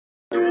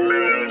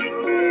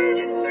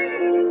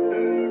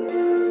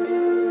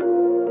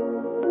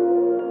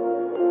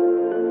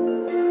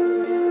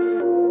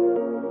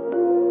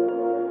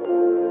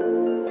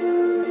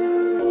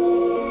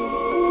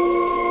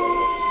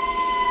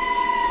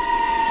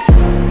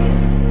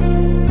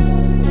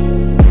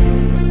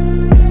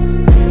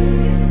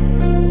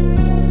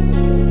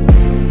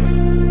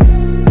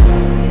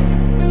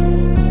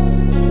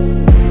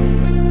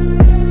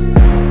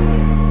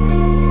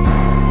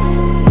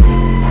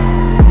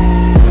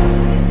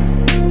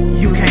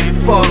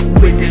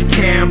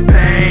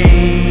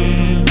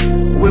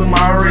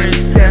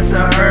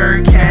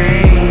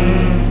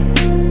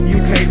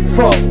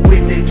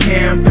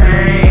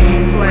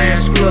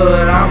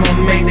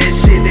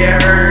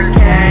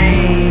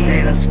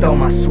stole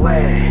my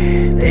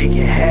swag, they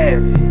can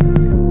have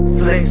it.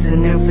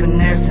 Flexing and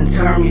finessing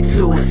turn me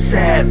to a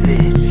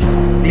savage.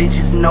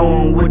 Bitches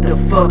knowing what the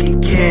fuck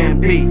it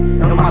can be.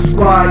 And my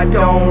squad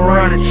don't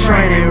run a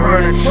train, they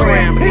run a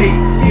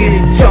trampede. Get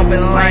it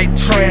jumping like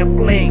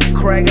trampoline,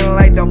 cracking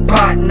like the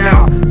pot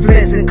now.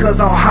 Flexing cause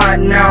I'm hot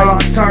now, I'm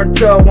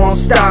turned up, won't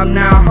stop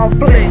now. I'm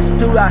flexed,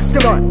 dude, I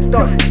stunt.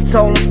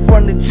 Told him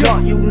from the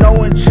jump, you know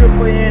when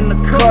triple in the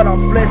cut,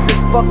 I'm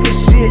flexing fucking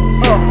shit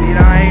up. Bitch,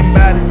 I ain't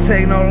about to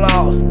take no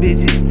loss,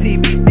 bitches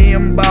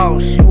TBDM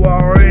boss. You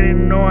already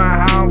knowin'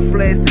 how I'm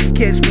flexing,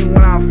 catch me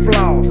when I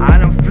floss. I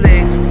done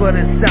flex for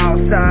the south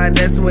side,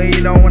 that's where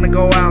you don't wanna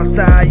go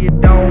outside, you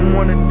don't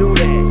wanna do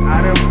that.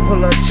 I done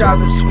pull up, chop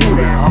and screw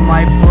that. I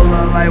might pull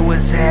up like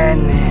what's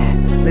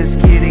happening, let's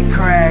get it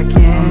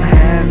crackin'. I'm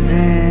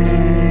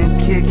having,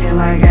 kicking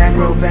like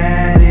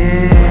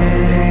acrobatic,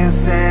 damn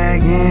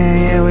sagging,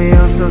 yeah we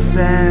all so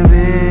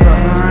savage.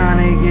 Fuck around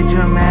and get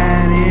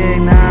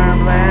dramatic, now I'm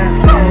blasting.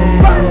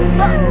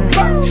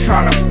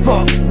 Tryna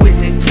fuck with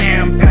the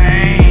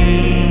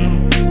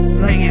campaign,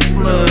 make it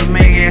flood,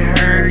 make it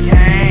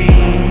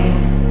hurricane.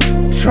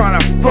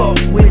 Tryna fuck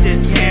with the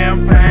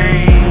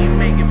campaign,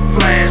 make it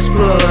flash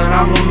flood,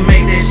 I'ma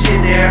make that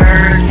shit that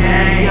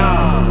hurricane.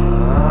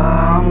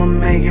 I'ma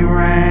make it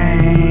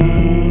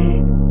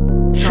rain,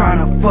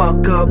 tryna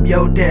fuck up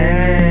your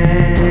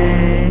day.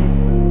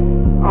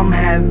 I'm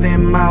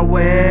having my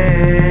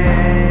way.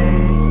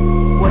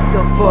 What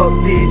the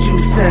fuck did you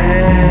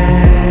say?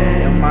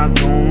 And my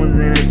goons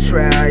in the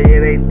trial, yeah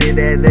they did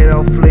that, they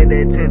don't flip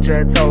that 10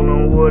 track. Told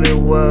them what it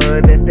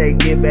was, that's they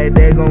get back,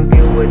 they gon'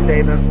 get what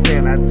they done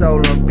spent. I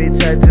told them,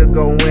 bitch, I just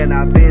gon' win.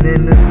 I been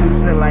in the stew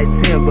since like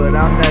 10, but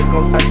I'm not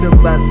gon' stop till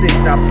about 6.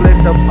 I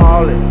flexed up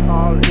all it.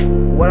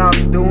 What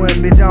I'm doing,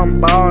 bitch, I'm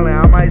ballin'.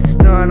 I might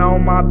stun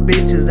on my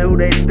bitches, who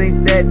they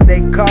think that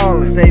they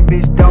callin'. Say,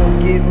 bitch, don't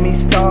get me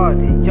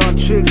started. Young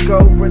trick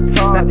go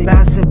retarded,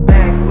 bouncing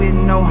back with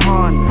no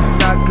harness.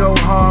 I go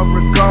hard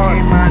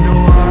regardless. Came out the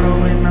water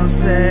with no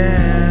sail.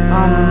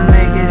 I'ma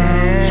make it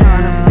happen.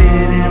 Tryna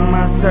fit in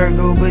my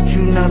circle, but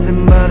you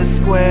nothing but a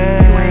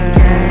square. You ain't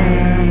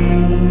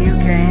gang, you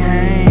can't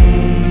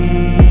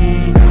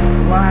hang.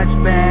 Watch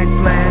back,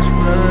 flash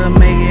flood,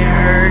 make it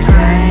hurricane.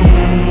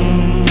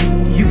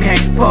 You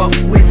can't fuck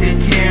with the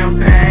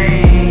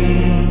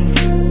campaign,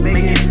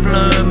 make it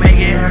flood, make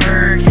it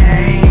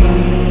hurricane.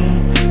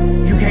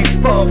 You can't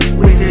fuck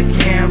with the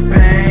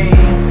campaign,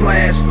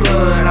 flash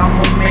flood,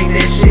 I'ma make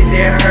that shit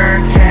that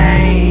hurricane.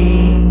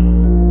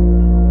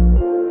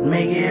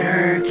 Make it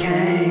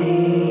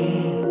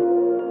hurricane,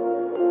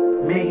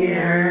 make it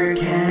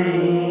hurricane,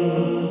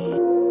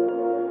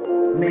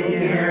 make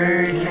it hurricane.